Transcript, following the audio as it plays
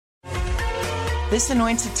This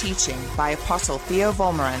anointed teaching by Apostle Theo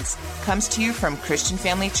Volmarans comes to you from Christian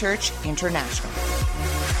Family Church International.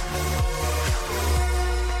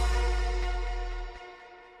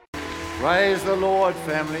 Praise the Lord,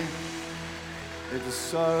 family. It is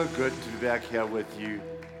so good to be back here with you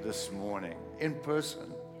this morning in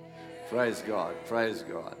person. Praise God, praise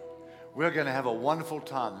God. We're going to have a wonderful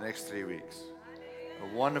time the next 3 weeks.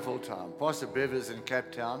 A wonderful time. Pastor Bev is in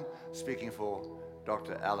Cape Town speaking for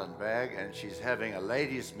Dr. Alan Bagg, and she's having a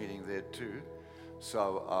ladies' meeting there too.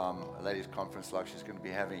 So a ladies' conference like she's going to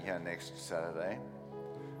be having here next Saturday.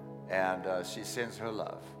 And she sends her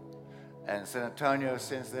love. And San Antonio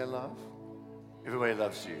sends their love. Everybody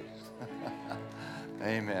loves you.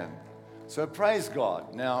 Amen. So praise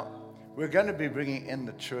God. Now, we're going to be bringing in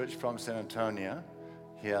the church from San Antonio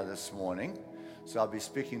here this morning. So I'll be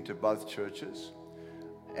speaking to both churches.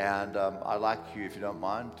 And I'd like you, if you don't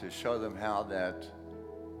mind, to show them how that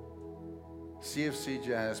CFC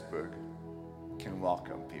Johannesburg can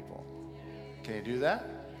welcome people. Can you do that?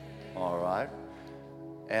 All right.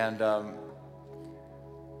 And I'm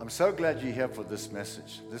so glad you're here for this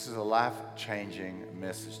message. This is a life-changing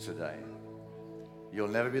message today. You'll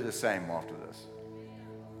never be the same after this.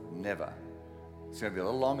 Never. It's going to be a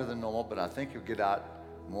little longer than normal, but I think you'll get out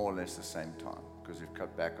more or less the same time because we've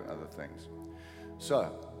cut back on other things.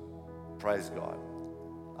 So, praise God.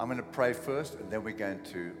 I'm going to pray first, and then we're going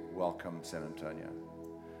to welcome San Antonio.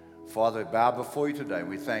 Father, we bow before you today.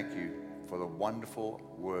 We thank you for the wonderful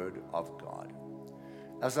word of God.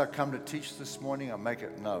 As I come to teach this morning, I make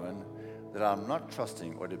it known that I'm not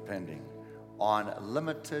trusting or depending on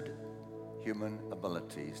limited human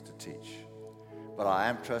abilities to teach, but I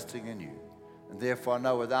am trusting in you. And therefore I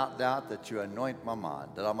know without doubt that you anoint my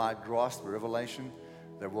mind, that I might grasp the revelation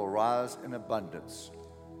that will rise in abundance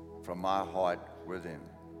from my heart within.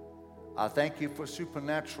 I thank you for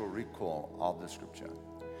supernatural recall of the scripture.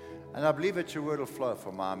 And I believe that your word will flow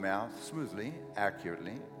from my mouth smoothly,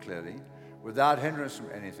 accurately, clearly, without hindrance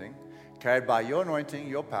from anything, carried by your anointing,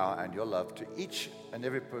 your power, and your love to each and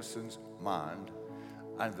every person's mind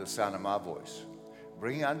under the sound of my voice,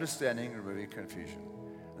 bringing understanding, removing confusion.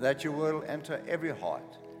 And that your word will enter every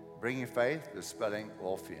heart, bringing faith, dispelling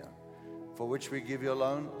all fear, for which we give you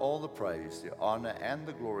alone all the praise, the honor, and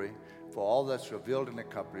the glory for all that's revealed and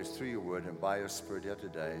accomplished through your word and by your spirit here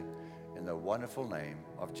today, in the wonderful name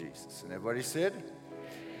of Jesus. And everybody said,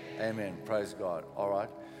 Amen. Praise God. All right.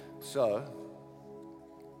 So,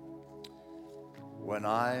 when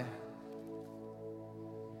I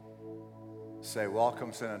say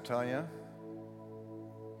welcome San Antonio,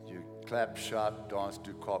 you clap, shout, dance,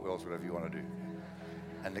 do cartwheels, whatever you want to do.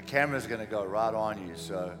 And the camera's going to go right on you,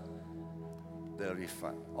 so that'll be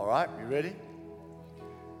fun. All right, you ready?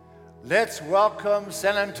 Let's welcome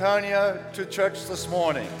San Antonio to church this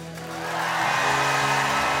morning.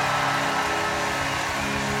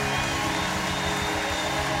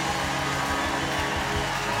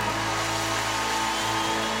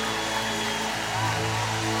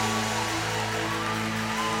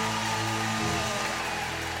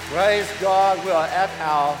 Praise God, we are at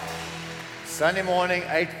our Sunday morning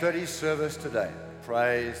 8:30 service today.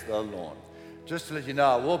 Praise the Lord. Just to let you know,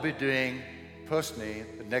 I will be doing, personally,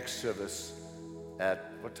 the next service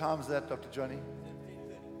at, what time is that, Dr. Johnny?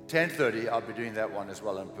 10:30. I'll be doing that one as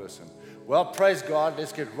well in person. Well, praise God.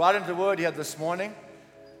 Let's get right into the word here this morning.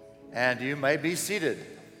 And you may be seated.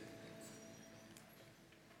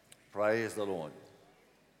 Praise the Lord.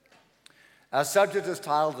 Our subject is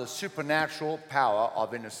titled The Supernatural Power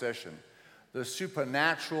of Intercession. The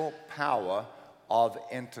Supernatural Power of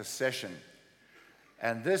Intercession.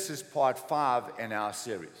 And this is part 5 in our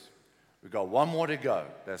series. We've got one more to go.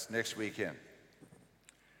 That's next weekend.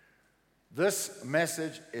 This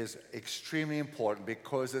message is extremely important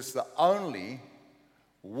because it's the only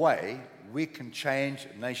way we can change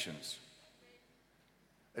nations.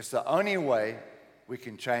 It's the only way we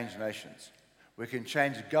can change nations. We can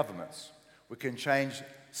change governments. We can change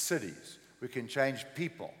cities. We can change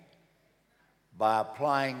people by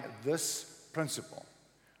applying this principle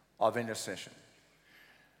of intercession.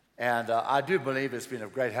 And I do believe it's been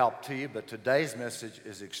of great help to you, but today's message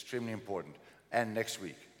is extremely important, and next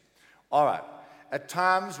week. All right. At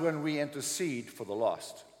times when we intercede for the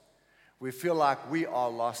lost, we feel like we are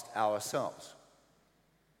lost ourselves.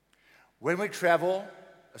 When we travail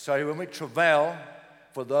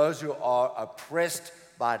for those who are oppressed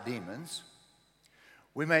by demons,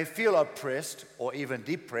 we may feel oppressed or even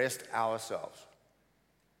depressed ourselves.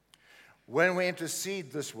 When we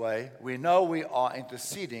intercede this way, we know we are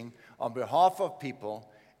interceding on behalf of people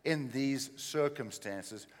in these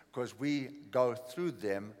circumstances because we go through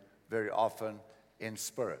them very often in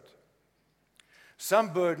spirit.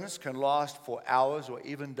 Some burdens can last for hours or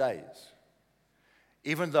even days.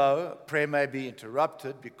 Even though prayer may be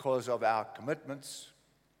interrupted because of our commitments,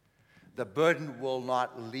 the burden will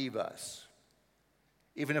not leave us.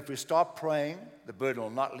 Even if we stop praying, the burden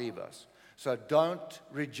will not leave us. So don't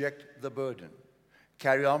reject the burden.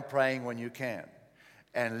 Carry on praying when you can.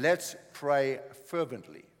 And let's pray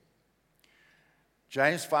fervently.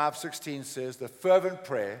 James 5:16 says, the fervent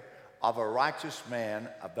prayer of a righteous man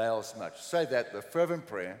avails much. Say that, the fervent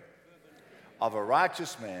prayer of a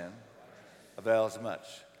righteous man avails much.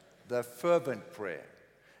 The fervent prayer.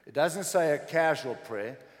 It doesn't say a casual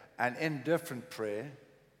prayer, an indifferent prayer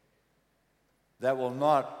that will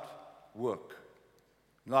not work,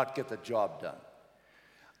 not get the job done.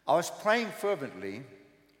 I was praying fervently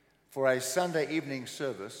for a Sunday evening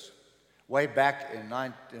service way back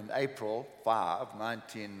in April 5,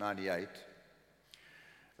 1998.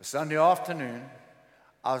 A Sunday afternoon,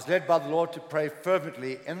 I was led by the Lord to pray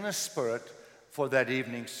fervently in the Spirit for that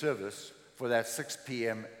evening service, for that 6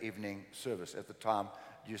 p.m. evening service. At the time,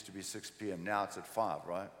 it used to be 6 p.m. Now it's at 5,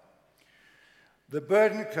 right? The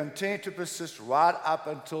burden continued to persist right up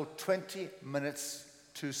until 20 minutes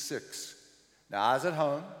to 6. Now, I was at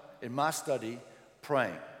home in my study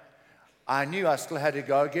praying. I knew I still had to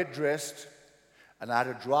go get dressed, and I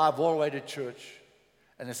had to drive all the way to church,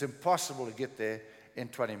 and it's impossible to get there in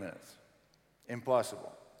 20 minutes.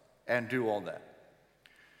 Impossible. And do all that.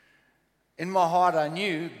 In my heart, I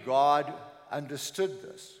knew God understood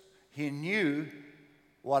this. He knew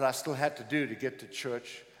what I still had to do to get to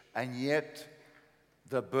church, and yet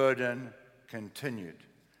the burden continued.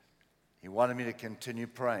 He wanted me to continue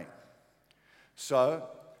praying. So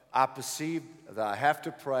I perceived that I have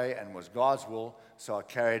to pray, and it was God's will, so I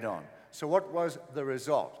carried on. So what was the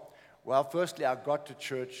result? Well, firstly, I got to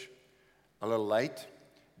church a little late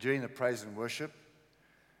during the praise and worship.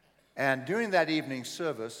 And during that evening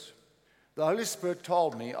service, the Holy Spirit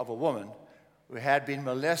told me of a woman who had been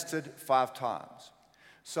molested 5 times.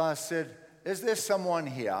 So I said, is there someone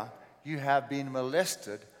here, you have been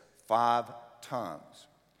molested 5 times?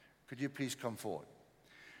 Could you please come forward?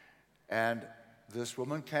 And this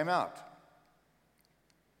woman came out.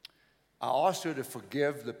 I asked her to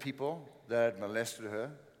forgive the people that had molested her.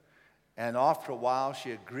 And after a while,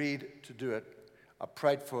 she agreed to do it. I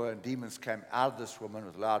prayed for her, and demons came out of this woman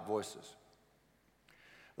with loud voices.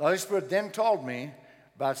 The Holy Spirit then told me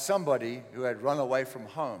about somebody who had run away from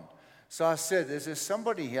home. So I said, is there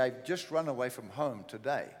somebody here who just run away from home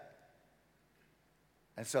today?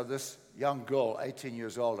 And so this young girl, 18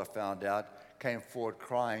 years old, I found out, came forward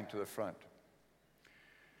crying to the front.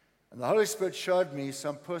 And the Holy Spirit showed me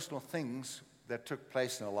some personal things that took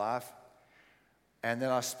place in her life. And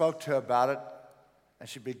then I spoke to her about it, and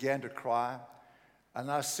she began to cry.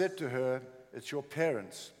 And I said to her, it's your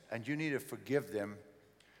parents, and you need to forgive them,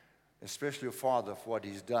 especially your father, for what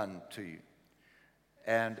he's done to you.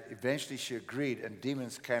 And eventually she agreed, and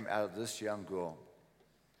demons came out of this young girl.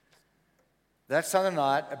 That Sunday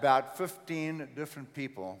night, about 15 different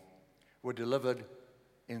people were delivered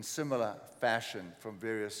in similar fashion from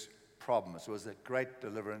various problems. It was a great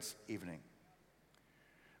deliverance evening.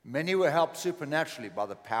 Many were helped supernaturally by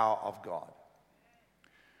the power of God.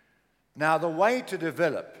 Now, the way to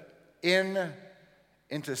develop in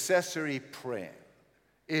intercessory prayer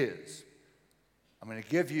is, I'm going to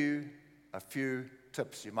give you a few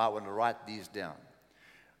tips. You might want to write these down.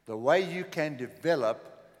 The way you can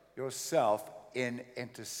develop yourself in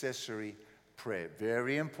intercessory prayer.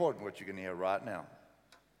 Very important what you're going to hear right now.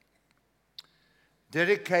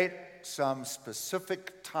 Dedicate some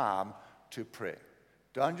specific time to prayer.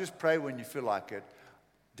 Don't just pray when you feel like it.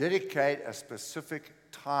 Dedicate a specific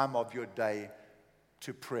time of your day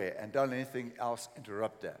to prayer, and don't let anything else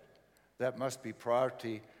interrupt that. That must be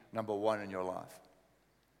priority number 1 in your life.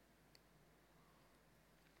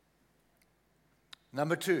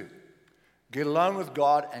 Number 2, get alone with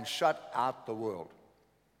God and shut out the world.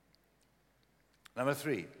 Number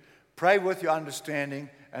 3, pray with your understanding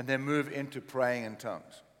and then move into praying in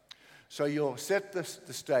tongues. So you'll set the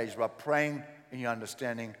stage by praying in your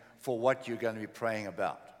understanding for what you're going to be praying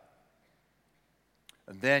about.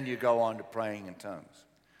 And then you go on to praying in tongues.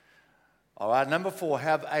 All right, number 4,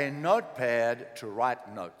 have a notepad to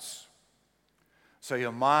write notes. So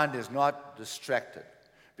your mind is not distracted,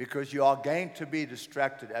 because you are going to be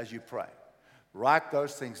distracted as you pray. Write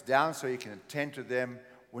those things down so you can attend to them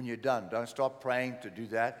when you're done. Don't stop praying to do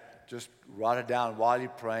that. Just write it down while you're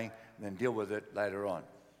praying and then deal with it later on.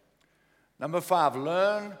 Number 5,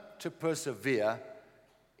 learn to persevere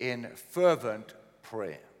in fervent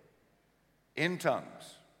prayer, in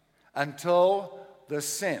tongues, until the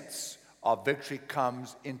sense of victory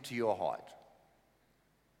comes into your heart.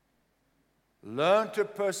 Learn to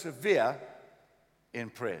persevere in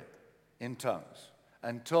prayer, in tongues,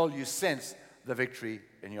 until you sense the victory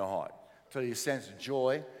in your heart, until you sense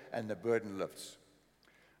joy and the burden lifts.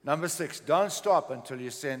 Number 6, don't stop until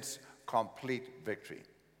you sense complete victory.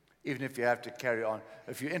 Even if you have to carry on.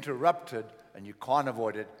 If you're interrupted and you can't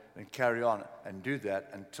avoid it, then carry on and do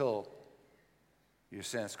that until you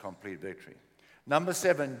sense complete victory. Number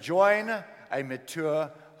 7, join a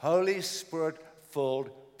mature, Holy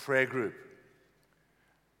Spirit-filled prayer group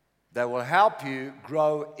that will help you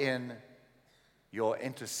grow in your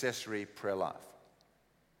intercessory prayer life.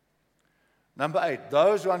 Number 8,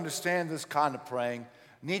 those who understand this kind of praying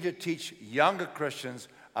need to teach younger Christians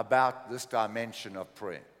about this dimension of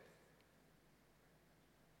prayer.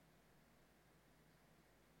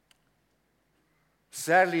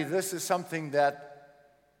 Sadly, this is something that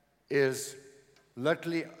is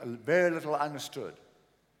literally very little understood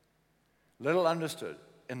in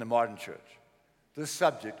the modern church. This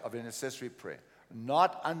subject of intercessory prayer,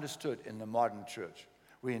 not understood in the modern church.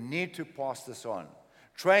 We need to pass this on.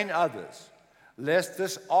 Train others, lest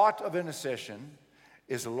this art of intercession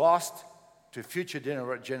is lost to future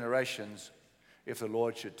generations if the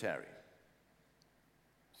Lord should tarry.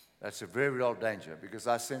 That's a very real danger, because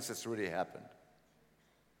I sense it's already happened.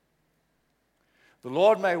 The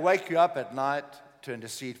Lord may wake you up at night to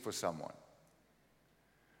intercede for someone.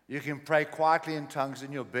 You can pray quietly in tongues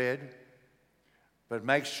in your bed, but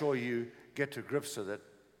make sure you get to grips with it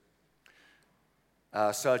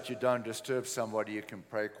so that you don't disturb somebody. You can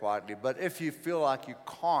pray quietly. But if you feel like you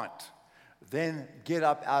can't, then get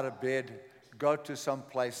up out of bed, go to some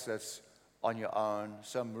place that's on your own,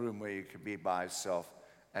 some room where you can be by yourself,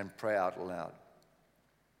 and pray out loud.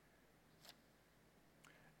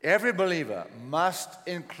 Every believer must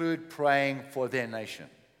include praying for their nation.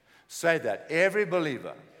 Say that. Every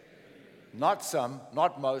believer, not some,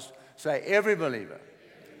 not most, say every believer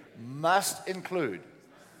must include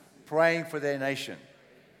praying for their nation.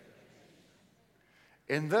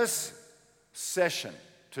 In this session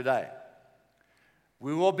today,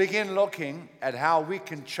 we will begin looking at how we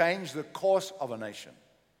can change the course of a nation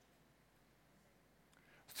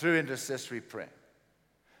through intercessory prayer.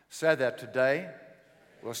 So that today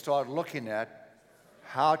we'll start looking at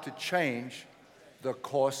how to change the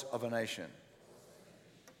course of a nation.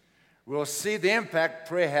 We'll see the impact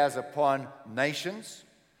prayer has upon nations,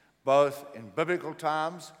 both in biblical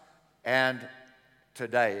times and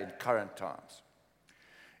today in current times.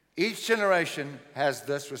 Each generation has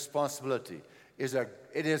this responsibility.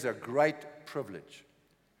 It is a great privilege.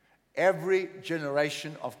 Every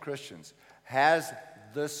generation of Christians has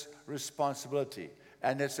this responsibility,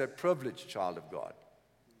 and it's a privilege, child of God.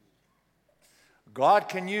 God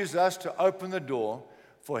can use us to open the door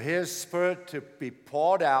for His Spirit to be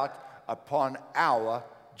poured out upon our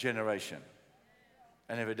generation.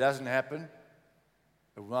 And if it doesn't happen,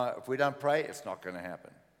 if we don't pray, it's not going to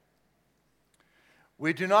happen.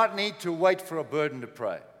 We do not need to wait for a burden to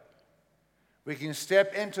pray. We can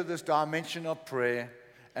step into this dimension of prayer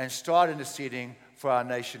and start interceding for our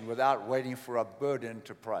nation without waiting for a burden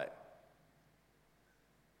to pray.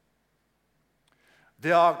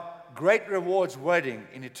 There are great rewards waiting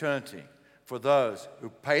in eternity for those who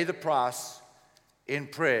pay the price in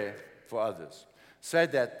prayer for others. Say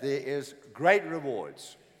that there is great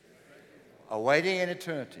rewards awaiting in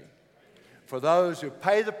eternity for those who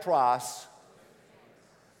pay the price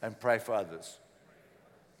and pray for others.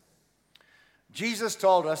 Jesus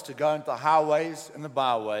told us to go into the highways and the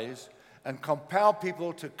byways and compel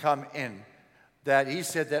people to come in, that He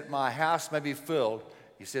said that my house may be filled.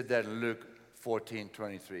 He said that in Luke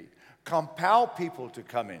 14:23. Compel people to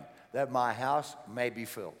come in, that my house may be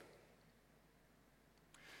filled.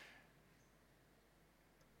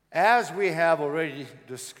 As we have already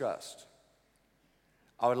discussed,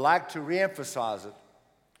 I would like to reemphasize it.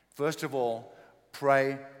 First of all,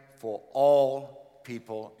 pray for all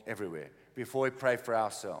people everywhere before we pray for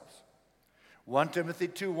ourselves. 1 Timothy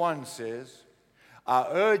 2:1 says, I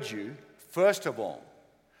urge you, first of all,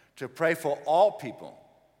 to pray for all people.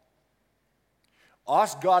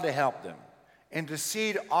 Ask God to help them,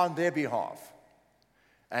 intercede on their behalf,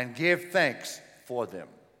 and give thanks for them.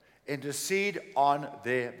 Intercede on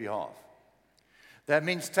their behalf. That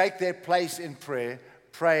means take their place in prayer,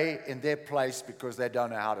 pray in their place because they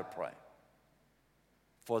don't know how to pray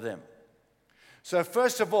for them. So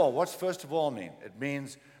first of all, what's first of all mean? It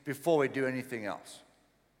means before we do anything else.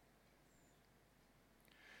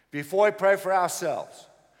 Before we pray for ourselves,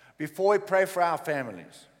 before we pray for our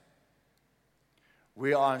families,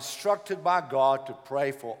 we are instructed by God to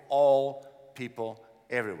pray for all people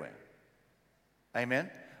everywhere. Amen?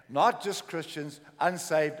 Not just Christians,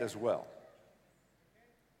 unsaved as well.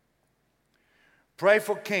 Pray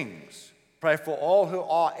for kings. Pray for all who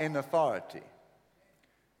are in authority.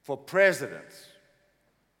 For presidents.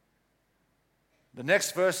 The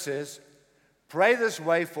next verse says, pray this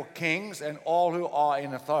way for kings and all who are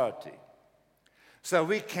in authority, so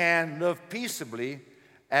we can live peaceably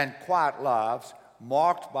and quiet lives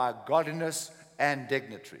marked by godliness and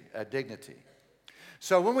dignity.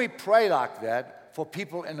 So when we pray like that for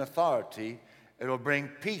people in authority, it will bring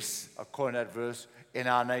peace, according to that verse, in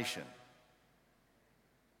our nation.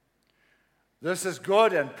 This is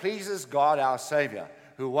good and pleases God, our Savior,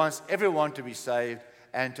 who wants everyone to be saved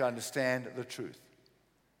and to understand the truth.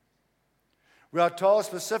 We are told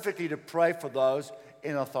specifically to pray for those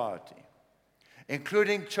in authority,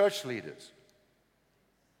 including church leaders,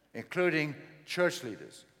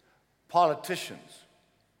 politicians,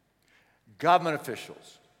 government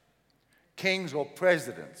officials, kings or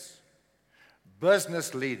presidents,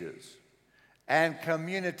 business leaders, and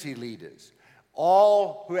community leaders,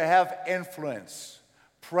 all who have influence.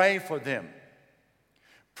 Pray for them.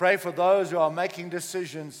 Pray for those who are making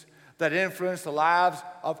decisions that influence the lives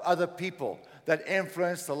of other people, that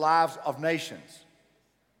influence the lives of nations.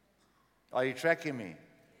 Are you tracking me?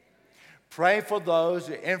 Pray for those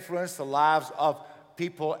who influence the lives of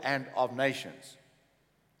people and of nations.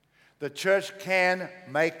 The church can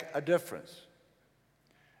make a difference.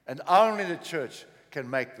 And only the church can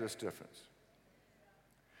make this difference.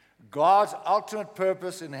 God's ultimate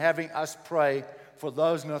purpose in having us pray for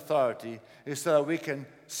those in authority is so that we can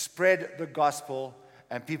spread the gospel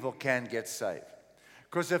and people can get saved.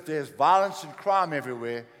 Because if there's violence and crime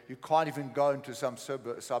everywhere, you can't even go into some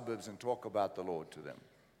suburbs and talk about the Lord to them.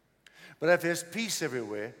 But if there's peace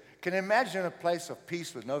everywhere, can you imagine a place of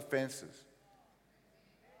peace with no fences?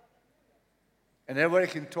 And everybody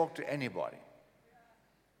can talk to anybody.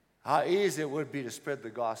 How easy it would be to spread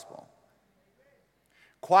the gospel.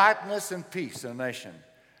 Quietness and peace in a nation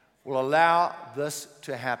will allow this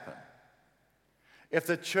to happen. If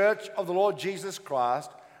the church of the Lord Jesus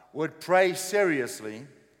Christ would pray seriously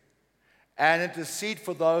and intercede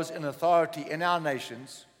for those in authority in our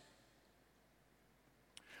nations,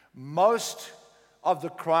 most of the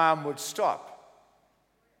crime would stop.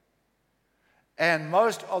 And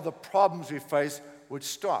most of the problems we face would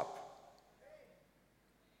stop.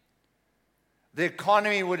 The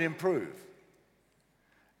economy would improve.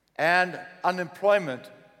 And unemployment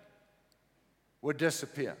would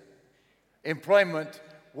disappear. Employment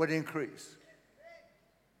would increase.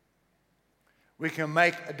 We can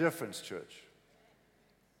make a difference, church.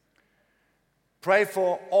 Pray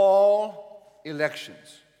for all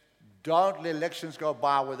elections. Don't let elections go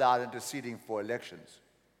by without interceding for elections.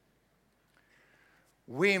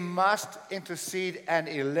 We must intercede and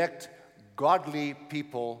elect godly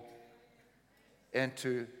people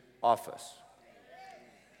into office.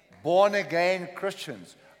 Born-again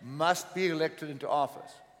Christians must be elected into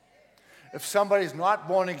office. If somebody is not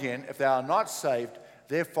born again, if they are not saved,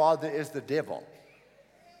 their father is the devil.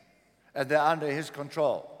 And they're under his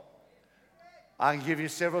control. I can give you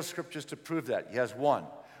several scriptures to prove that. Here's one.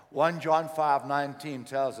 1 John 5:19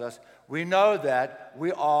 tells us, we know that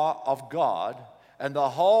we are of God, and the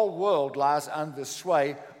whole world lies under the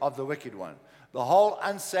sway of the wicked one. The whole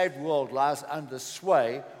unsaved world lies under the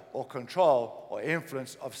sway or control or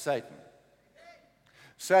influence of Satan.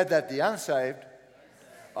 So that the unsaved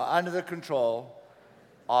are under the control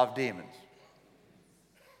of demons.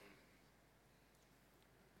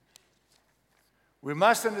 We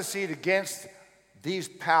must intercede against these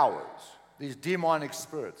powers, these demonic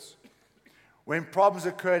spirits. When problems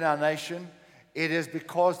occur in our nation, it is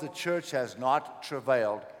because the church has not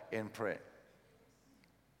travailed in prayer.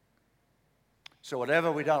 So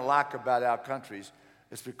whatever we don't like about our countries,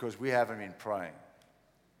 it's because we haven't been praying.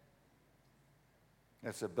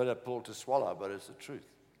 It's a bitter pill to swallow, but it's the truth.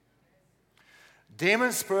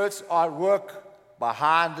 Demon spirits are at work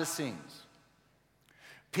behind the scenes.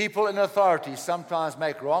 People in authority sometimes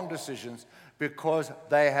make wrong decisions because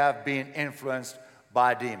they have been influenced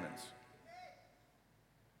by demons.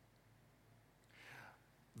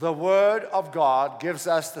 The Word of God gives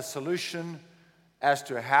us the solution as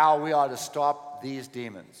to how we are to stop these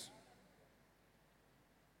demons.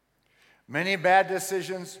 Many bad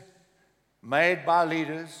decisions made by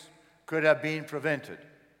leaders could have been prevented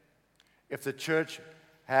if the church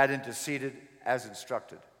had interceded as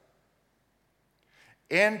instructed.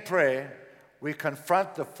 In prayer, we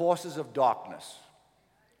confront the forces of darkness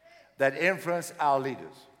that influence our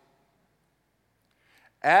leaders.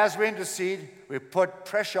 As we intercede, we put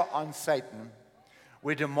pressure on Satan.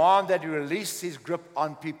 We demand that he release his grip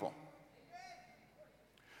on people.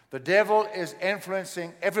 The devil is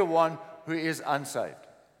influencing everyone who is unsaved.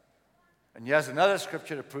 And here's another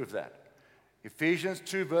scripture to prove that. Ephesians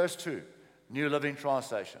 2, verse 2, New Living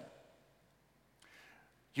Translation.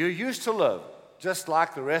 You used to live just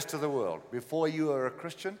like the rest of the world. Before you were a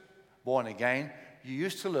Christian, born again, you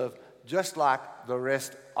used to live just like the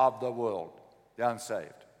rest of the world, the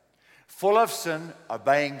unsaved. Full of sin,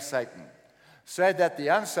 obeying Satan. Say that the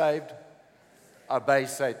unsaved obey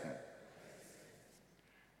Satan.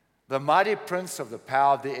 The mighty prince of the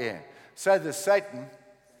power of the air. Say that Satan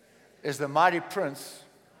is the mighty prince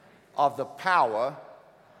of the power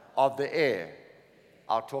of the air.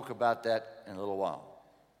 I'll talk about that in a little while.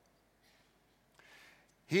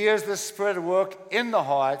 He is the spirit at work in the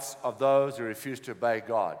hearts of those who refuse to obey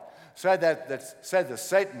God. Say that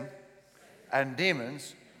Satan and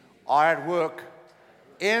demons are at work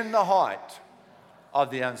in the heart of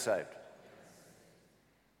the unsaved.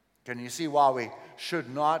 Can you see why we should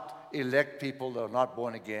not elect people that are not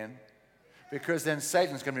born again? Because then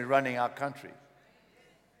Satan's going to be running our country.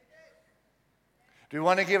 Do you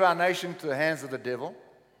want to give our nation to the hands of the devil?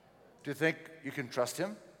 Do you think you can trust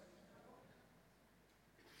him?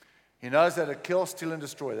 He knows that to kill, steal, and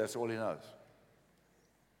destroy. That's all he knows.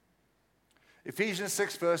 Ephesians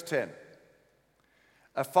 6, verse 10.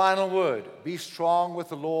 A final word. Be strong with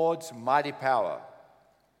the Lord's mighty power.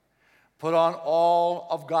 Put on all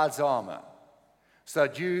of God's armor so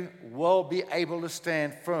that you will be able to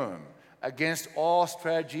stand firm against all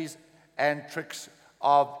strategies and tricks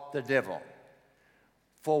of the devil.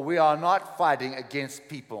 For we are not fighting against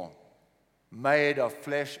people made of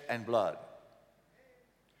flesh and blood,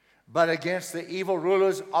 but against the evil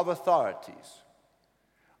rulers of authorities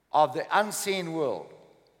of the unseen world,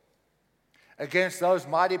 against those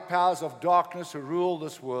mighty powers of darkness who rule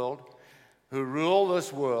this world,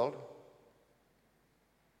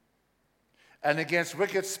 and against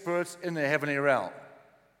wicked spirits in the heavenly realm.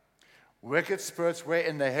 Wicked spirits were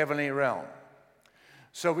in the heavenly realm.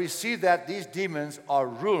 So we see that these demons are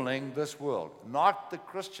ruling this world, not the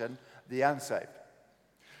Christian, the unsaved.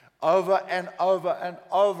 Over and over and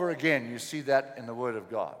over again, you see that in the Word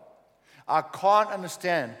of God. I can't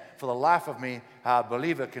understand for the life of me how a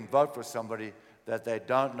believer can vote for somebody that they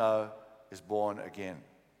don't know is born again.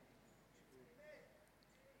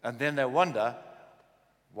 And then they wonder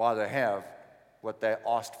why they have what they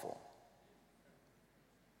asked for.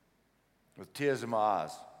 With tears in my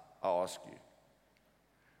eyes, I ask you.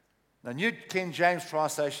 The New King James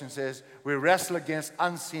translation says, we wrestle against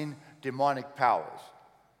unseen demonic powers.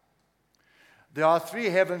 There are 3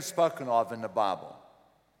 heavens spoken of in the Bible.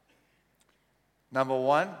 Number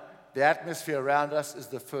 1, the atmosphere around us is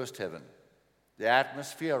the first heaven. The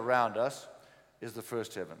atmosphere around us is the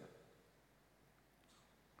first heaven.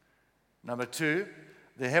 Number 2,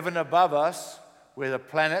 the heaven above us, where the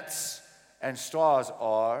planets and stars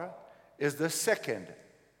are, is the second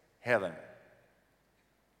heaven.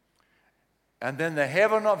 And then the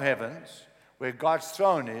heaven of heavens, where God's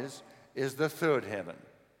throne is the third heaven.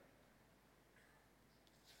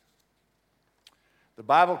 The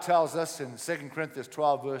Bible tells us in 2 Corinthians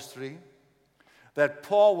 12, verse 3, that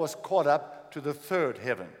Paul was caught up to the third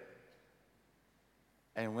heaven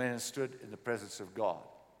and went and stood in the presence of God.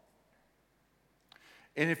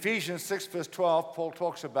 In Ephesians 6, verse 12, Paul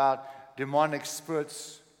talks about demonic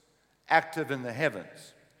spirits active in the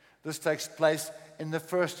heavens. This takes place in the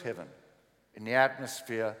first heaven, in the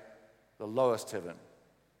atmosphere, the lowest heaven,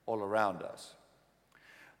 all around us.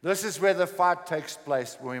 This is where the fight takes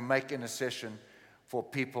place when we make intercession for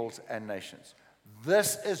peoples and nations.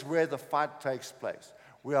 This is where the fight takes place.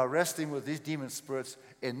 We are wrestling with these demon spirits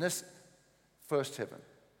in this first heaven,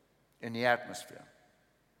 in the atmosphere.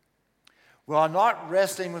 We are not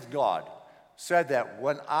wrestling with God, so that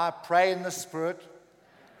when I pray in the Spirit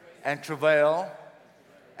and travail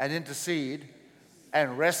and intercede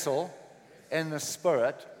and wrestle in the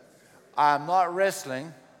Spirit, I'm not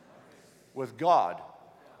wrestling with God.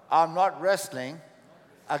 I'm not wrestling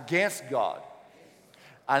against God.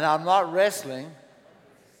 And I'm not wrestling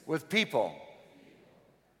with people.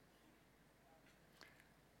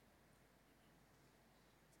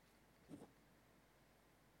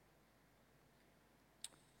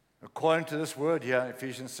 According to this word here,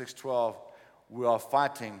 Ephesians 6:12, we are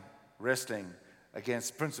fighting, wrestling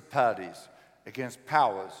against principalities, against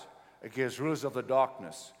powers, against rulers of the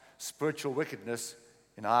darkness, spiritual wickedness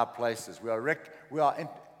in high places. We are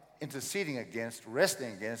interceding against,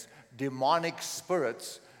 wrestling against demonic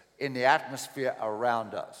spirits in the atmosphere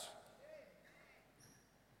around us.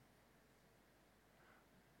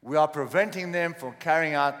 We are preventing them from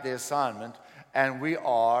carrying out their assignment, and we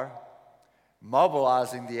are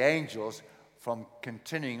mobilizing the angels from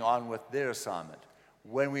continuing on with their assignment.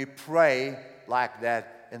 when we pray like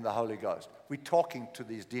that in the Holy Ghost. We're talking to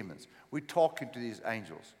these demons. We're talking to these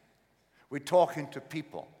angels. We're talking to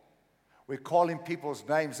people. We're calling people's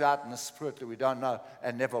names out in the spirit that we don't know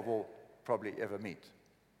and never will probably ever meet.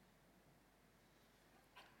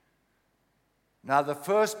 Now, the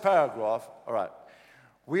first paragraph, all right,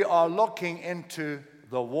 we are looking into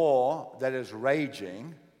the war that is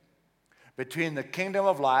raging between the kingdom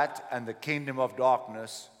of light and the kingdom of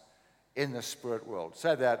darkness in the spirit world.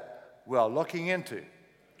 So that we are looking into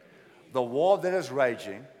the war that is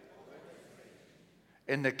raging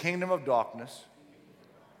in the kingdom of darkness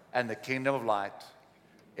and the kingdom of light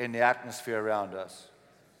in the atmosphere around us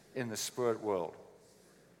in the spirit world.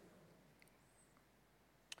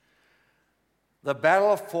 The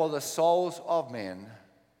battle for the souls of men,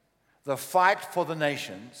 the fight for the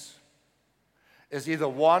nations, is either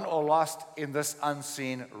won or lost in this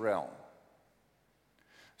unseen realm.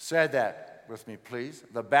 Say that with me, please.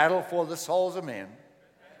 The battle for the souls of men,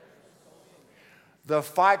 the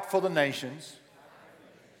fight for the nations,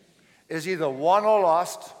 is either won or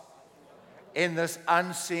lost in this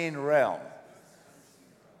unseen realm.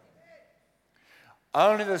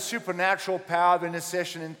 Only the supernatural power of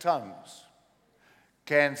intercession in tongues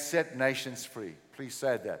can set nations free. Please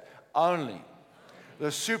say that. Only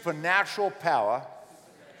the supernatural power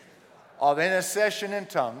of intercession in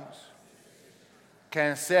tongues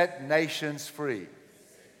can set nations free.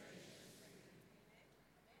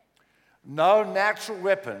 No natural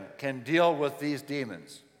weapon can deal with these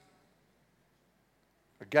demons.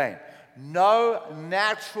 Again, no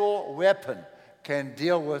natural weapon can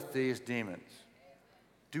deal with these demons.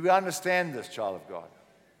 Do we understand this, child of God?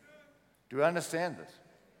 Do we understand this?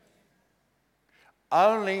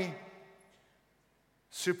 Only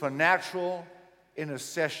supernatural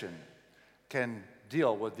intercession can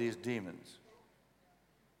deal with these demons.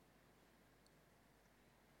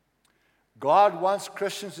 God wants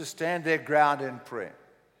Christians to stand their ground in prayer.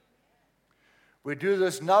 We do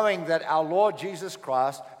this knowing that our Lord Jesus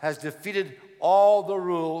Christ has defeated all the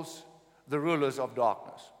rulers of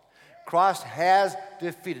darkness. Christ has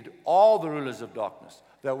defeated all the rulers of darkness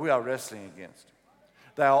that we are wrestling against.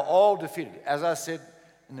 They are all defeated, as I said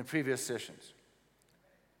in the previous sessions.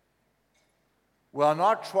 We are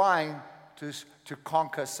not trying to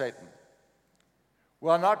conquer Satan. We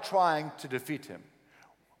are not trying to defeat him.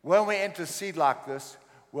 When we intercede like this,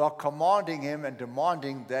 we are commanding him and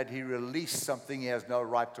demanding that he release something he has no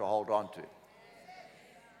right to hold on to.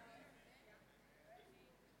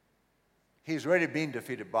 He's already been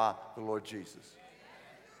defeated by the Lord Jesus.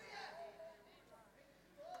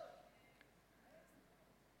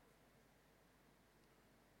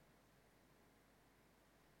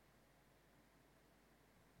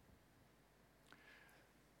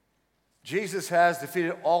 Jesus has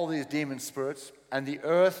defeated all these demon spirits, and the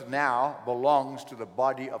earth now belongs to the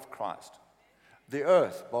body of Christ. The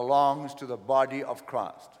earth belongs to the body of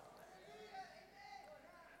Christ.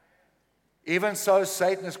 Even so,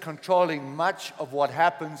 Satan is controlling much of what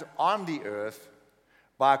happens on the earth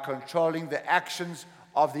by controlling the actions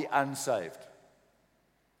of the unsaved.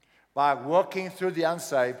 By working through the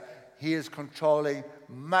unsaved, he is controlling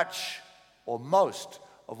much or most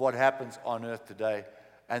of what happens on earth today.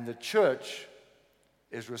 And the church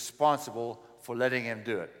is responsible for letting him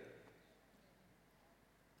do it.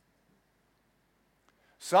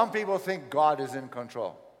 Some people think God is in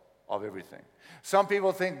control of everything. Some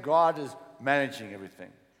people think God is managing everything.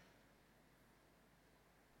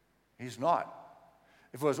 He's not.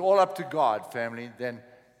 If it was all up to God, family, then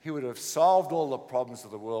he would have solved all the problems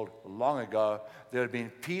of the world long ago. There would have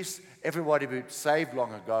been peace. Everybody would be saved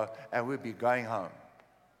long ago, and we'd be going home.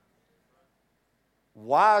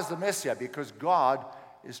 Why is the mess here? Because God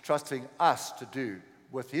is trusting us to do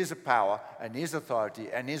with his power and his authority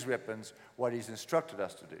and his weapons what he's instructed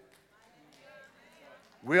us to do.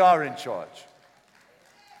 We are in charge.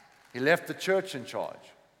 He left the church in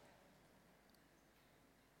charge.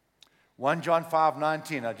 1 John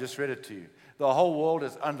 5:19, I just read it to you. The whole world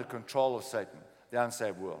is under control of Satan, the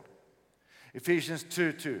unsaved world. Ephesians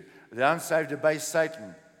 2:2, the unsaved obey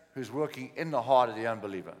Satan, who's working in the heart of the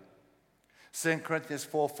unbeliever. 2 Corinthians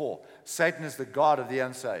 4:4, Satan is the god of the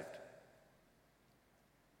unsaved.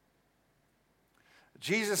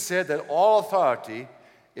 Jesus said that all authority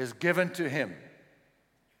is given to him.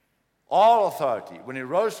 All authority. When he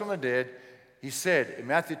rose from the dead, he said in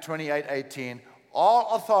Matthew 28:18,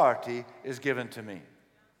 all authority is given to me.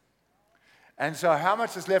 And so how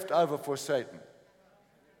much is left over for Satan?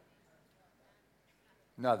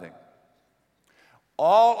 Nothing.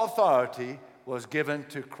 All authority was given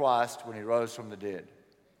to Christ when he rose from the dead.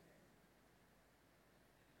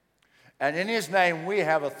 And in his name, we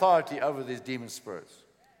have authority over these demon spirits.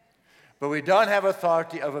 But we don't have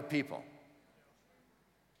authority over people.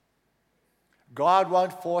 God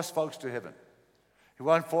won't force folks to heaven. He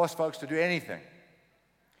won't force folks to do anything.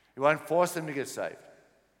 He won't force them to get saved.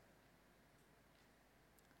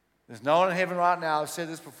 There's no one in heaven right now, I've said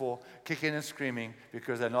this before, kicking and screaming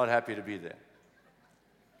because they're not happy to be there.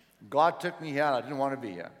 God took me here and I didn't want to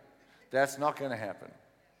be here. That's not going to happen.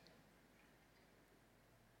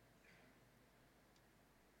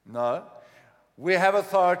 No. We have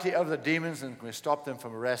authority over the demons and we stop them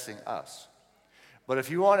from harassing us. But if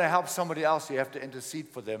you want to help somebody else, you have to intercede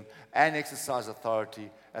for them and exercise authority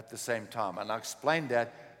at the same time. And I explained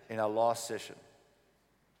that in our last session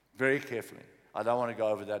very carefully. I don't want to go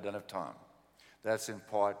over that, I don't have time. That's in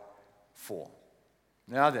part 4.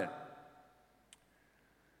 Now then,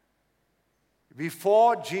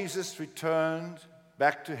 before Jesus returned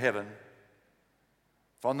back to heaven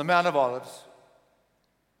from the Mount of Olives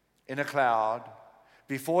in a cloud,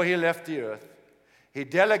 before he left the earth, he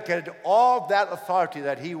delegated all that authority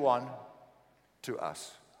that he won to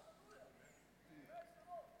us.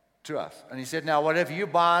 To us. And he said, now whatever you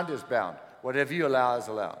bind is bound. Whatever you allow is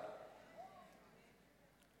allowed.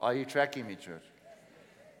 Are you tracking me, church?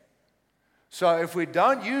 So if we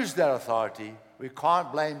don't use that authority, we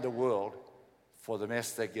can't blame the world for the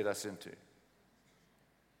mess they get us into.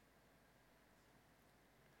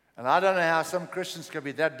 And I don't know how some Christians can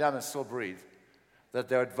be that dumb and still breathe that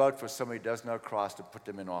they would vote for somebody who does know Christ to put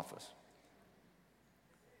them in office,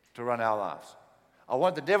 to run our lives. I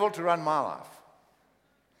want the devil to run my life.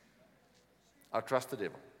 I trust the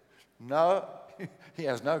devil. No, he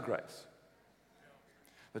has no grace.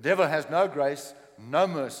 The devil has no grace, no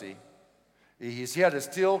mercy. He's here to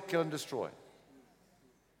steal, kill, and destroy.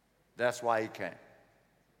 That's why he came.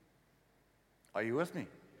 Are you with me?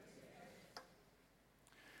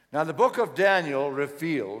 Now, the book of Daniel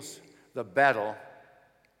reveals the battle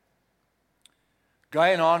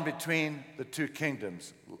going on between the two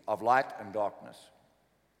kingdoms of light and darkness.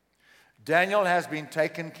 Daniel has been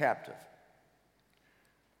taken captive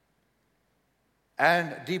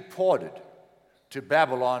and deported to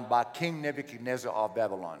Babylon by King Nebuchadnezzar of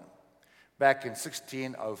Babylon back in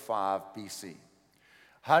 1605 BC.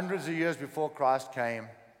 Hundreds of years before Christ came,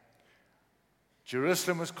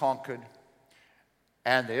 Jerusalem was conquered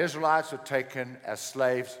and the Israelites were taken as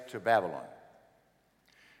slaves to Babylon.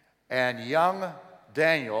 And young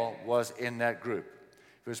Daniel was in that group.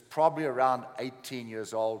 He was probably around 18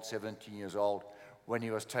 years old, 17 years old when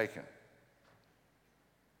he was taken.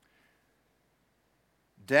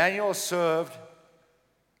 Daniel served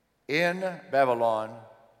in Babylon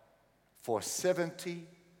for 70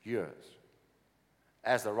 years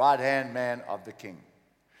as the right-hand man of the king.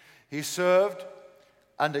 He served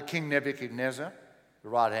under King Nebuchadnezzar, the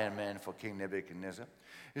right-hand man for King Nebuchadnezzar.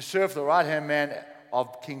 He served the right-hand man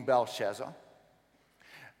of King Belshazzar.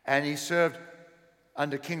 And he served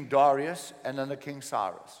under King Darius and under King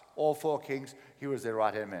Cyrus. All 4 kings, he was their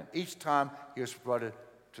right-hand man. Each time he was promoted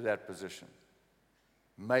to that position.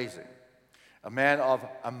 Amazing. A man of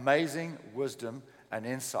amazing wisdom and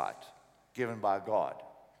insight given by God.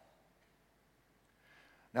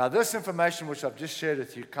 Now, this information which I've just shared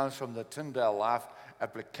with you comes from the Tyndale Life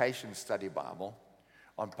Application Study Bible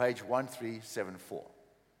on page 1374.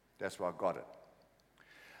 That's where I got it.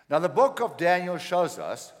 Now, the book of Daniel shows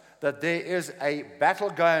us that there is a battle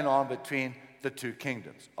going on between the two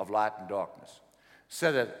kingdoms of light and darkness.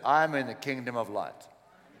 So that I'm in the kingdom of light.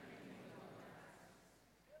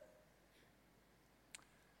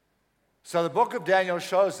 So the book of Daniel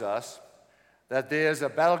shows us that there's a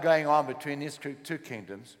battle going on between these two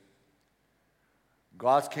kingdoms,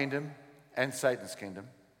 God's kingdom and Satan's kingdom.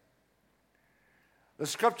 The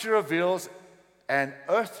scripture reveals an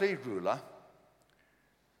earthly ruler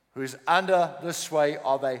who is under the sway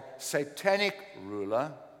of a satanic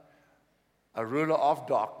ruler, a ruler of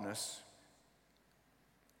darkness,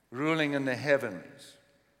 ruling in the heavenlies.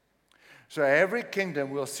 So every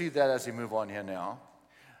kingdom, we'll see that as we move on here now,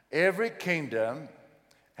 every kingdom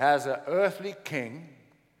has an earthly king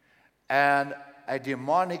and a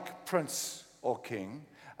demonic prince or king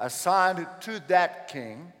assigned to that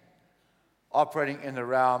king operating in the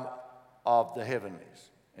realm of the heavenlies,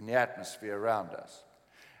 in the atmosphere around us,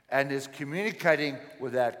 and is communicating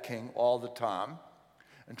with that king all the time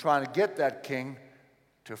and trying to get that king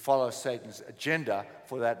to follow Satan's agenda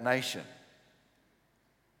for that nation.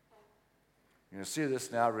 You'll see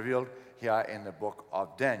this now revealed here in the book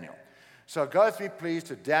of Daniel. So go with me, please,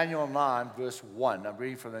 to Daniel 9, verse 1. I'm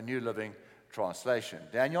reading from the New Living Translation.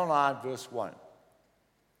 Daniel 9, verse 1.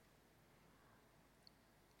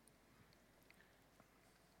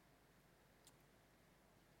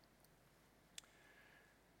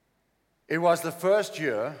 It was the first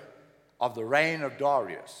year of the reign of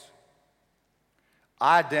Darius.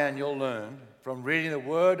 I, Daniel, learned from reading the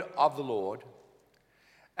word of the Lord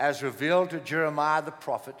as revealed to Jeremiah the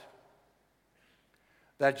prophet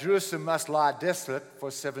that Jerusalem must lie desolate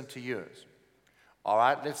for 70 years. All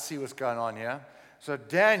right, let's see what's going on here. So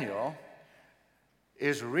Daniel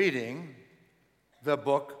is reading the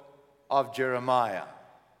book of Jeremiah.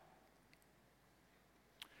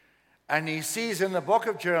 And he sees in the book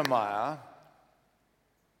of Jeremiah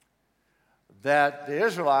that the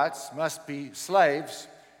Israelites must be slaves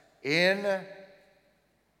in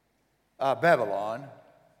Babylon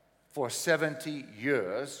for 70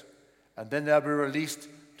 years, and then they'll be released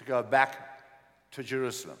to go back to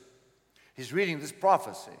Jerusalem. He's reading this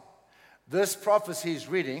prophecy. This prophecy he's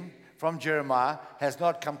reading from Jeremiah has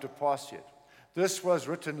not come to pass yet. This was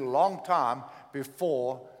written a long time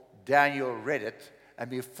before Daniel read it and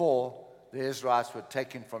before the Israelites were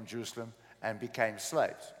taken from Jerusalem and became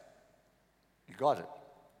slaves. You got it?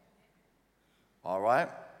 All right?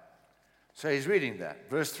 So he's reading that.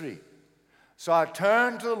 Verse 3. So I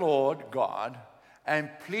turned to the Lord God and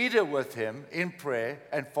pleaded with him in prayer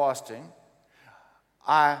and fasting.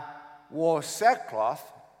 I wore sackcloth,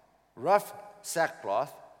 rough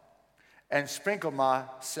sackcloth, and sprinkled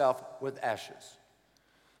myself with ashes.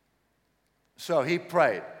 So he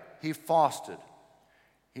prayed, he fasted,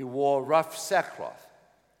 he wore rough sackcloth,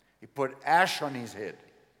 he put ash on his head.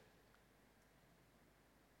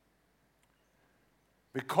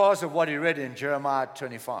 Because of what he read in Jeremiah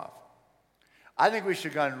 25. I think we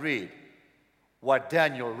should go and read what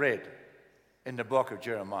Daniel read in the book of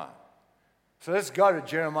Jeremiah. So let's go to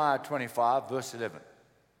Jeremiah 25, verse 11.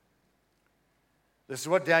 This is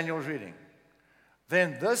what Daniel is reading.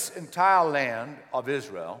 Then this entire land of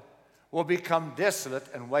Israel will become desolate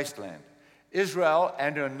and wasteland. Israel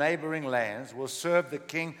and her neighboring lands will serve the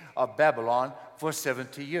king of Babylon for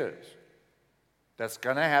 70 years. That's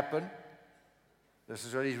going to happen. This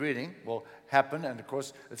is what he's reading. Will happen, and of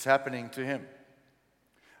course, it's happening to him.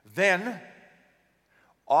 Then,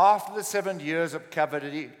 after the 7 years of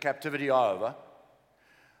captivity are over,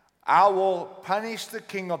 I will punish the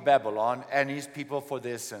king of Babylon and his people for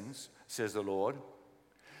their sins, says the Lord.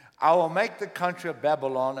 I will make the country of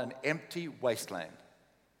Babylon an empty wasteland.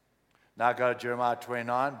 Now go to Jeremiah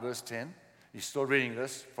 29, verse 10. He's still reading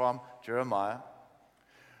this from Jeremiah.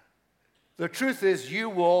 The truth is, you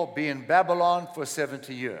will be in Babylon for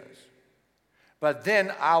 70 years. But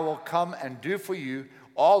then I will come and do for you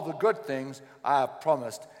all the good things I have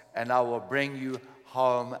promised, and I will bring you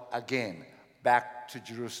home again, back to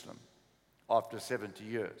Jerusalem, after 70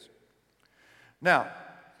 years. Now,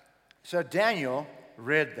 so Daniel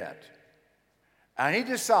read that, and he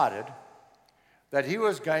decided that he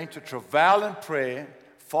was going to travail in prayer,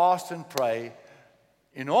 fast and pray,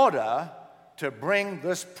 in order to bring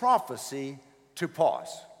this prophecy to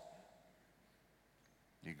pass.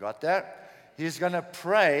 You got that? He's going to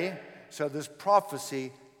pray so this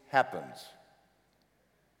prophecy happens.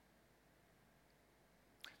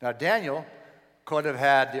 Now, Daniel could have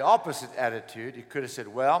had the opposite attitude. He could have said,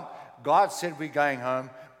 well, God said we're going home.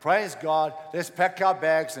 Praise God. Let's pack our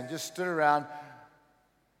bags and just stood around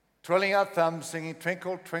twirling our thumbs, singing,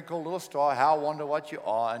 twinkle, twinkle, little star, how I wonder what you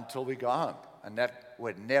are, until we go home. And that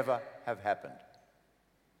would never have happened.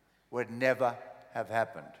 Would never have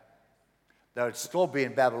happened. They would still be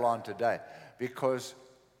in Babylon today because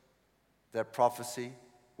that prophecy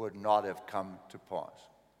would not have come to pass.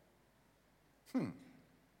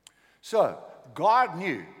 So, God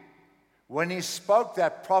knew when he spoke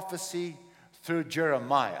that prophecy through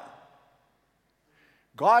Jeremiah,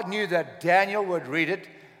 God knew that Daniel would read it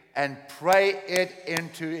and pray it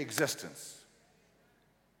into existence.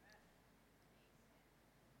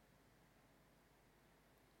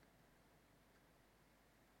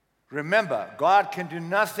 Remember, God can do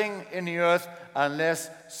nothing in the earth unless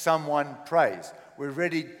someone prays. We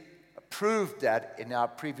already proved that in our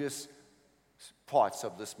previous parts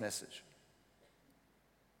of this message.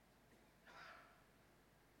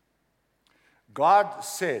 God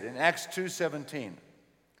said in Acts 2:17,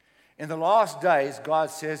 in the last days, God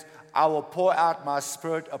says, I will pour out my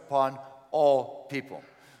spirit upon all people.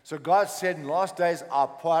 So God said in the last days, I'll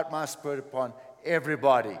pour out my spirit upon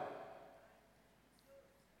everybody.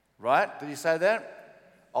 Right? Did he say that?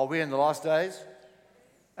 Are we in the last days?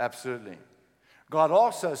 Absolutely. God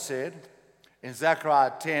also said in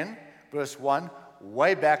Zechariah 10, verse 1,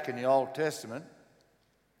 way back in the Old Testament,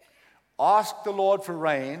 ask the Lord for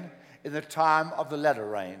rain in the time of the latter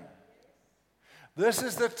rain. This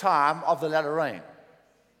is the time of the latter rain.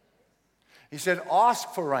 He said, ask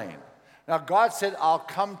for rain. Now, God said, I'll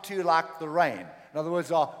come to you like the rain. In other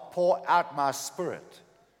words, I'll pour out my Spirit.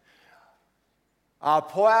 I'll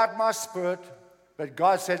pour out my Spirit, but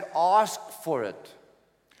God said, ask for it.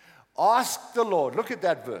 Ask the Lord. Look at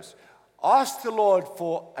that verse. Ask the Lord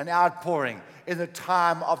for an outpouring in the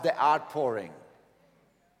time of the outpouring.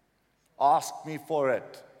 Ask me for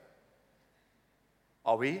it.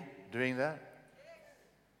 Are we doing that?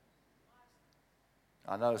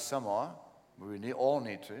 I know some are. We all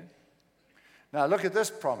need to. Now look at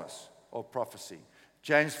this promise or prophecy.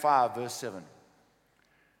 James 5, verse 7.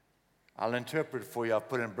 I'll interpret for you. I've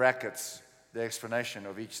put in brackets the explanation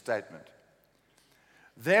of each statement.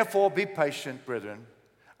 Therefore, be patient, brethren,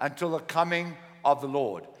 until the coming of the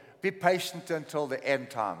Lord. Be patient until the end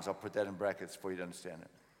times. I'll put that in brackets for you to understand it.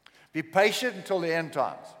 Be patient until the end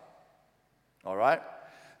times. All right?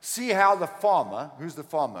 See how the farmer, who's the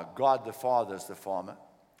farmer? God the Father is the farmer.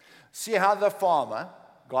 See how the farmer,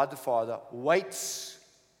 God the Father, waits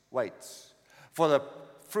for the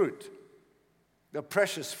fruit, the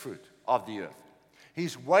precious fruit of the earth.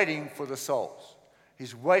 He's waiting for the souls.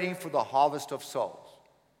 He's waiting for the harvest of souls.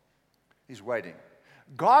 He's waiting.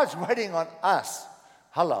 God's waiting on us.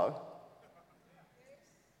 Hello.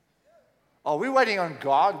 Are we waiting on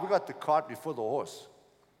God? We got the cart before the horse.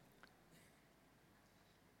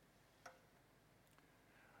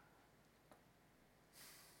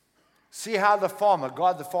 See how the farmer,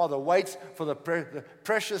 God the Father, waits for the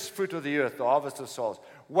precious fruit of the earth, the harvest of souls,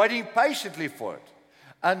 waiting patiently for it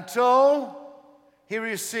until he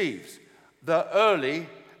receives the early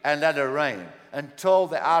and latter rain, until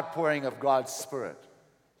the outpouring of God's Spirit.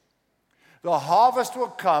 The harvest will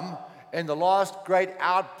come in the last great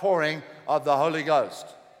outpouring of the Holy Ghost,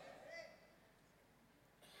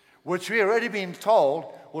 which we already been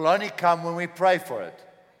told will only come when we pray for it.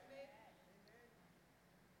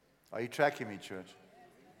 Are you tracking me, church?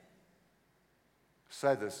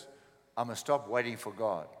 Say this. I'm going to stop waiting for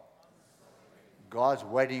God. God's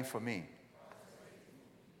waiting for me.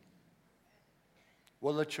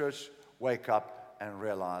 Will the church wake up and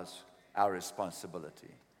realize our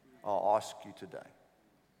responsibility? I'll ask you today.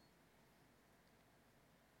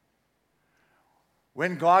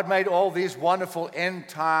 When God made all these wonderful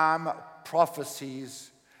end-time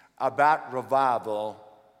prophecies about revival,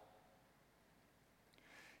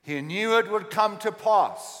 He knew it would come to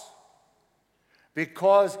pass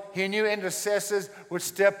because He knew intercessors would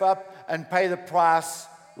step up and pay the price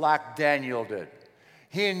like Daniel did.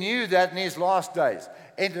 He knew that in these last days,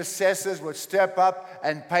 intercessors would step up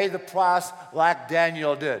and pay the price like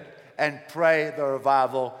Daniel did and pray the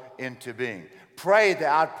revival into being. Pray the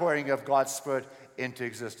outpouring of God's Spirit into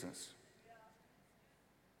existence.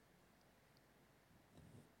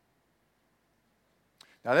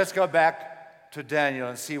 Now let's go back to Daniel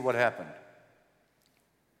and see what happened.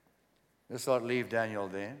 Let's not leave Daniel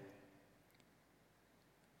there.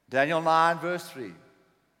 Daniel 9, verse 3.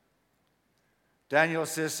 Daniel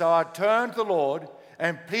says, so I turned to the Lord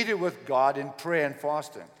and pleaded with God in prayer and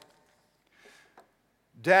fasting.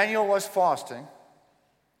 Daniel was fasting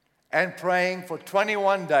and praying for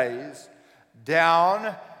 21 days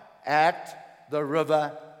down at the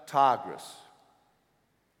river Tigris.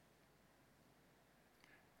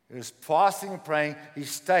 He was fasting and praying. He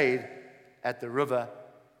stayed at the river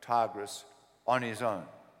Tigris on his own.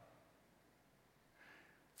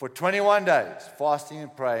 For 21 days, fasting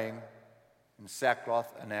and praying in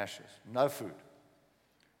sackcloth and ashes. No food.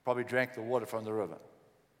 Probably drank the water from the river.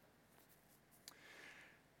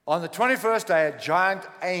 On the 21st day, a giant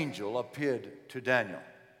angel appeared to Daniel.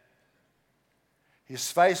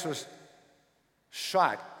 His face was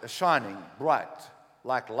shining bright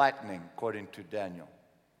like lightning, according to Daniel.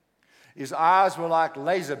 His eyes were like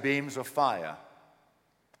laser beams of fire.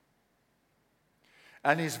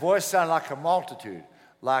 And his voice sounded like a multitude,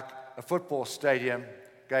 like a football stadium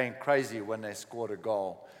going crazy when they scored a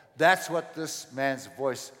goal. That's what this man's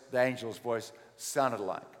voice, the angel's voice, sounded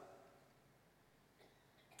like.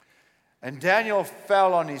 And Daniel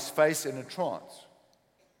fell on his face in a trance.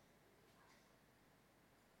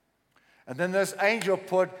 And then this angel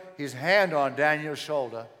put his hand on Daniel's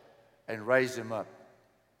shoulder and raised him up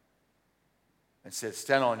and said,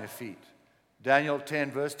 stand on your feet. Daniel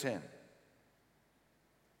 10, verse 10.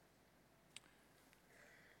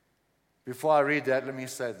 Before I read that, let me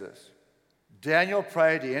say this. Daniel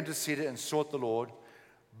prayed, he interceded and sought the Lord,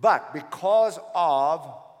 but because of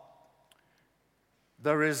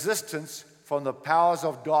the resistance from the powers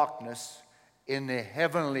of darkness in the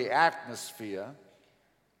heavenly atmosphere,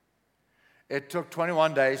 it took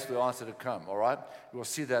 21 days for the answer to come, all right? We'll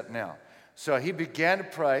see that now. So he began to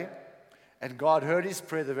pray, and God heard his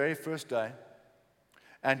prayer the very first day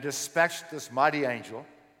and dispatched this mighty angel.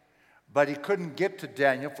 but he couldn't get to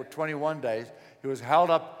Daniel for 21 days. He was held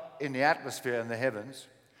up in the atmosphere in the heavens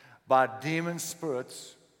by demon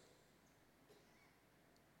spirits,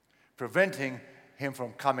 preventing him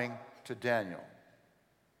from coming to Daniel.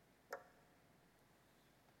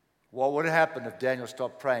 What would have happened if Daniel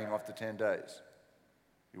stopped praying after 10 days?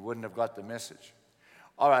 He wouldn't have got the message.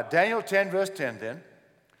 All right, Daniel 10, verse 10 then.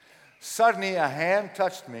 Suddenly a hand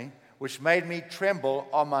touched me, which made me tremble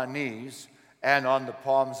on my knees and on the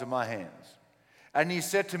palms of my hands. And he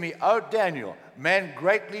said to me, O Daniel, man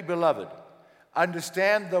greatly beloved,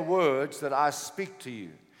 understand the words that I speak to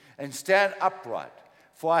you, and stand upright,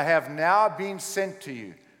 for I have now been sent to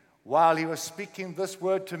you. While he was speaking this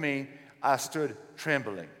word to me, I stood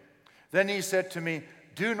trembling. Then he said to me,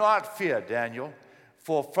 do not fear, Daniel,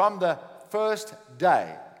 for from the first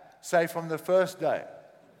day, say from the first day,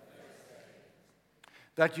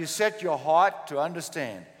 that you set your heart to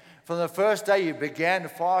understand, from the first day you began to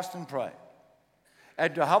fast and pray,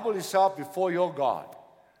 and to humble yourself before your God,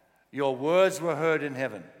 your words were heard in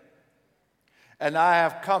heaven, and I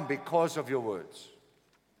have come because of your words.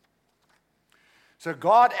 So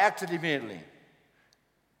God acted immediately.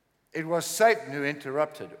 It was Satan who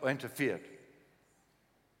interrupted or interfered,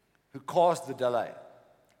 who caused the delay.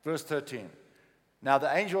 Verse 13. Now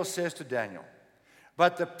the angel says to Daniel,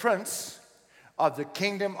 but the prince of the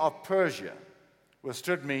kingdom of Persia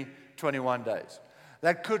withstood me 21 days.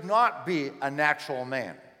 That could not be a natural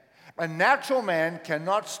man. A natural man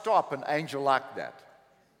cannot stop an angel like that.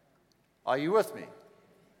 Are you with me?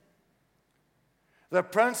 The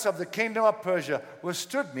prince of the kingdom of Persia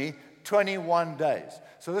withstood me 21 days.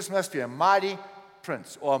 So this must be a mighty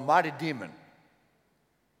prince or a mighty demon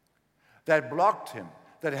that blocked him,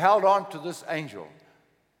 that held on to this angel,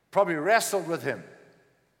 probably wrestled with him,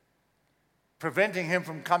 preventing him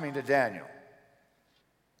from coming to Daniel.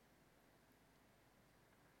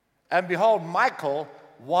 And behold, Michael,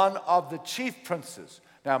 one of the chief princes.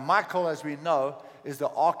 Now, Michael, as we know, is the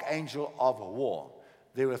archangel of war.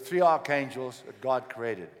 There were 3 archangels that God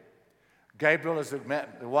created. Gabriel is the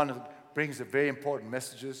one who brings the very important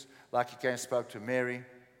messages, like he came and spoke to Mary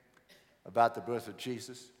about the birth of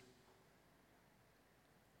Jesus.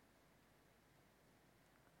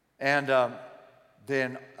 And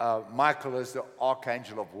then Michael is the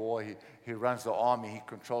archangel of war. He runs the army. He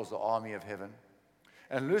controls the army of heaven.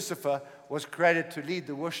 And Lucifer was created to lead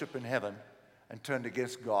the worship in heaven and turned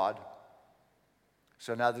against God.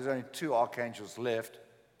 So now there's only 2 archangels left.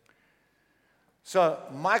 So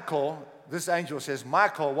Michael, this angel says,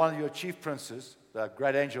 Michael, one of your chief princes, the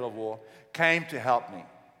great angel of war, came to help me.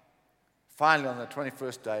 Finally, on the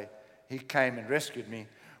 21st day, he came and rescued me,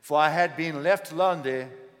 for I had been left alone there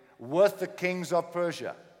with the kings of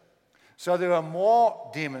Persia. So there were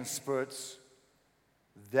more demon spirits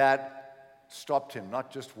that stopped him,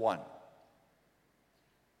 not just one.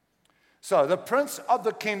 So the prince of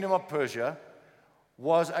the kingdom of Persia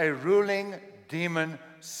was a ruling demon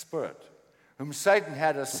spirit whom Satan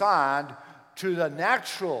had assigned to the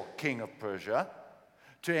natural king of Persia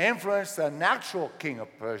to influence the natural king of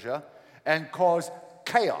Persia and cause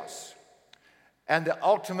chaos and the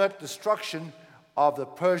ultimate destruction of the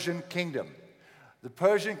Persian kingdom. The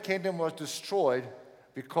Persian kingdom was destroyed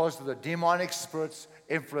because of the demonic spirit's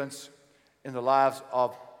influence in the lives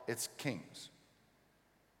of its kings.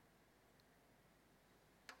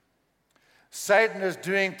 Satan is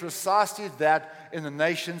doing precisely that in the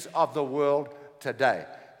nations of the world today.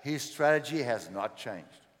 His strategy has not changed.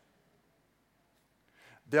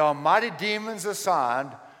 There are mighty demons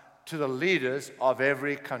assigned to the leaders of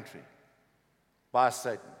every country by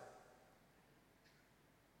Satan.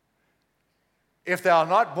 If they are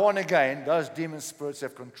not born again, those demon spirits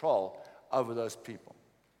have control over those people.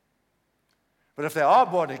 But if they are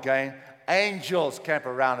born again, angels camp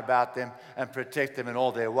around about them and protect them in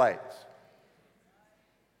all their ways.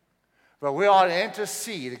 But we are to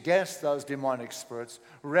intercede against those demonic spirits,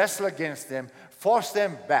 wrestle against them, force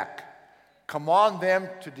them back, command them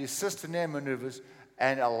to desist in their maneuvers,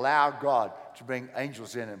 and allow God to bring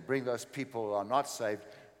angels in and bring those people who are not saved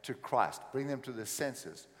to Christ. Bring them to their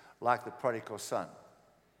senses, like the prodigal son.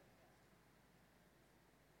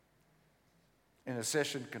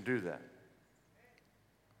 Intercession can do that.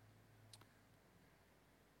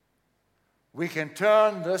 We can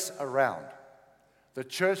turn this around. The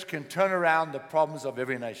church can turn around the problems of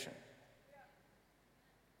every nation.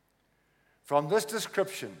 From this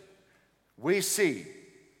description, we see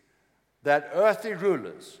that earthly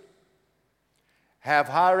rulers have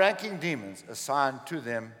high-ranking demons assigned to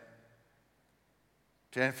them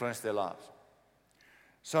to influence their lives.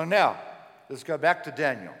 So now, let's go back to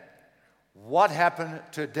Daniel. What happened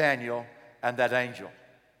to Daniel and that angel?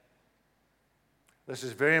 This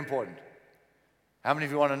is very important. How many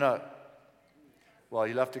of you want to know? Well,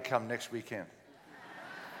 you'll have to come next weekend.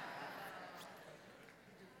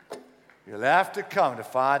 You'll have to come to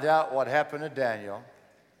find out what happened to Daniel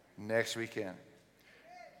next weekend.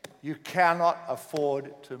 You cannot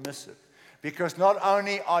afford to miss it. Because not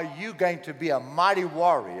only are you going to be a mighty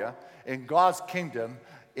warrior in God's kingdom,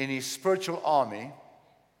 in His spiritual army,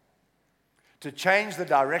 to change the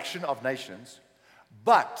direction of nations,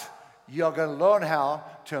 but you're going to learn how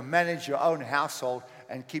to manage your own household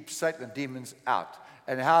and keep Satan and demons out,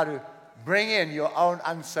 and how to bring in your own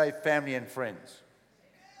unsaved family and friends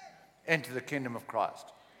into the kingdom of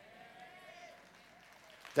Christ.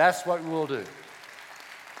 That's what we will do.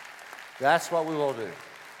 That's what we will do.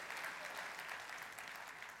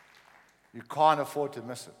 You can't afford to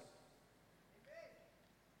miss it.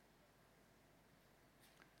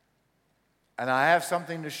 And I have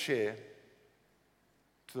something to share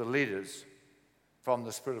to the leaders from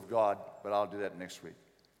the Spirit of God, but I'll do that next week.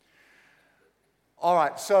 All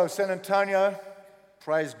right, so San Antonio,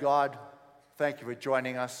 praise God. Thank you for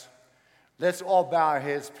joining us. Let's all bow our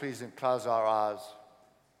heads, please, and close our eyes.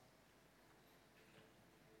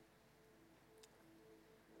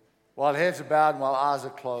 While heads are bowed and while eyes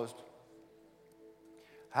are closed,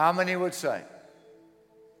 how many would say,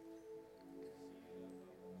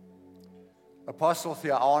 Apostle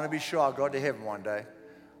Theo, I want to be sure I'll go to heaven one day.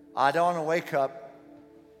 I don't want to wake up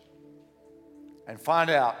and find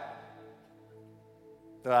out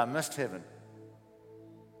that I missed heaven.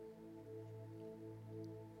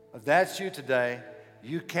 If that's you today,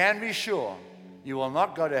 you can be sure you will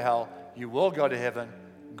not go to hell. You will go to heaven.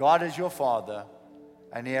 God is your Father,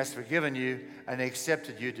 and He has forgiven you and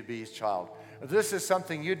accepted you to be His child. If this is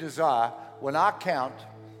something you desire, when I count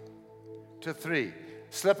to 3,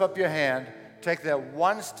 slip up your hand, take that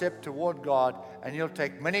one step toward God, and He'll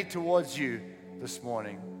take many towards you this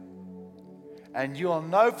morning. And you'll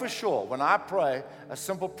know for sure when I pray a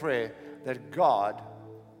simple prayer that God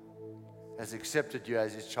has accepted you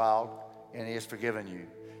as His child and He has forgiven you.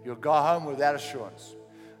 You'll go home with that assurance.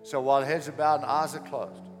 So while heads are bowed and eyes are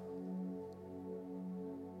closed,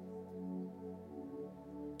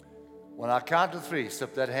 when I count to 3,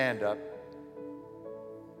 slip that hand up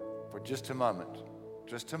for just a moment.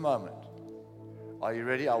 Just a moment. Are you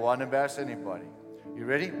ready? I won't embarrass anybody. You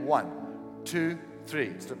ready? 1, 2,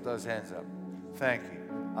 3. Slip those hands up. Thank you.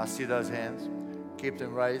 I see those hands. Keep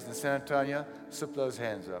them raised. In San Antonio, slip those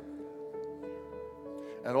hands up.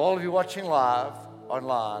 And all of you watching live,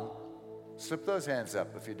 online, slip those hands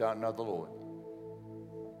up if you don't know the Lord.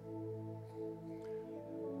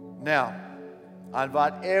 Now, I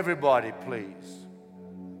invite everybody, please,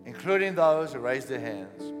 including those who raised their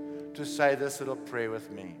hands, to say this little prayer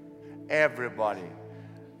with me. Everybody.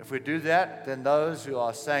 If we do that, then those who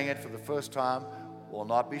are saying it for the first time will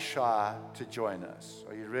not be shy to join us.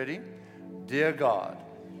 Are you ready? Dear God,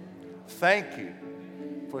 thank you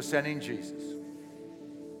for sending Jesus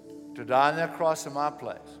to die on that cross in my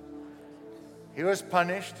place. He was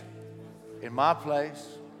punished in my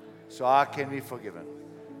place so I can be forgiven.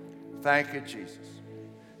 Thank you, Jesus.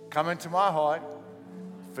 Come into my heart.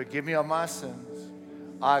 Forgive me of my sins.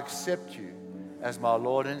 I accept you as my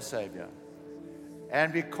Lord and Savior.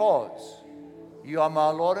 And because you are my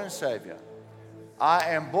Lord and Savior, I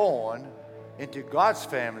am born into God's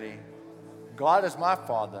family. God is my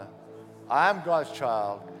Father. I am God's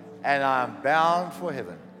child, and I am bound for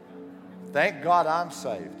heaven. Thank God I'm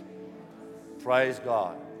saved. Praise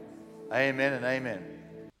God. Amen and amen.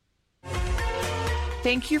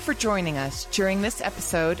 Thank you for joining us during this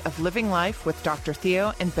episode of Living Life with Dr.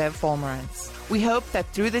 Theo and Bev Vollmerans. We hope that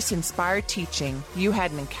through this inspired teaching, you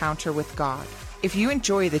had an encounter with God. If you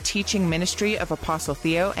enjoy the teaching ministry of Apostle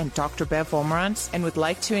Theo and Dr. Bev Vollmerans and would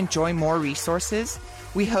like to enjoy more resources,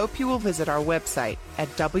 we hope you will visit our website at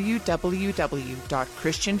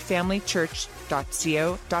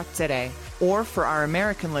www.christianfamilychurch.co.za, or for our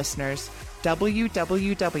American listeners,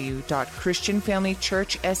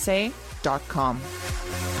 www.christianfamilychurchsa.com.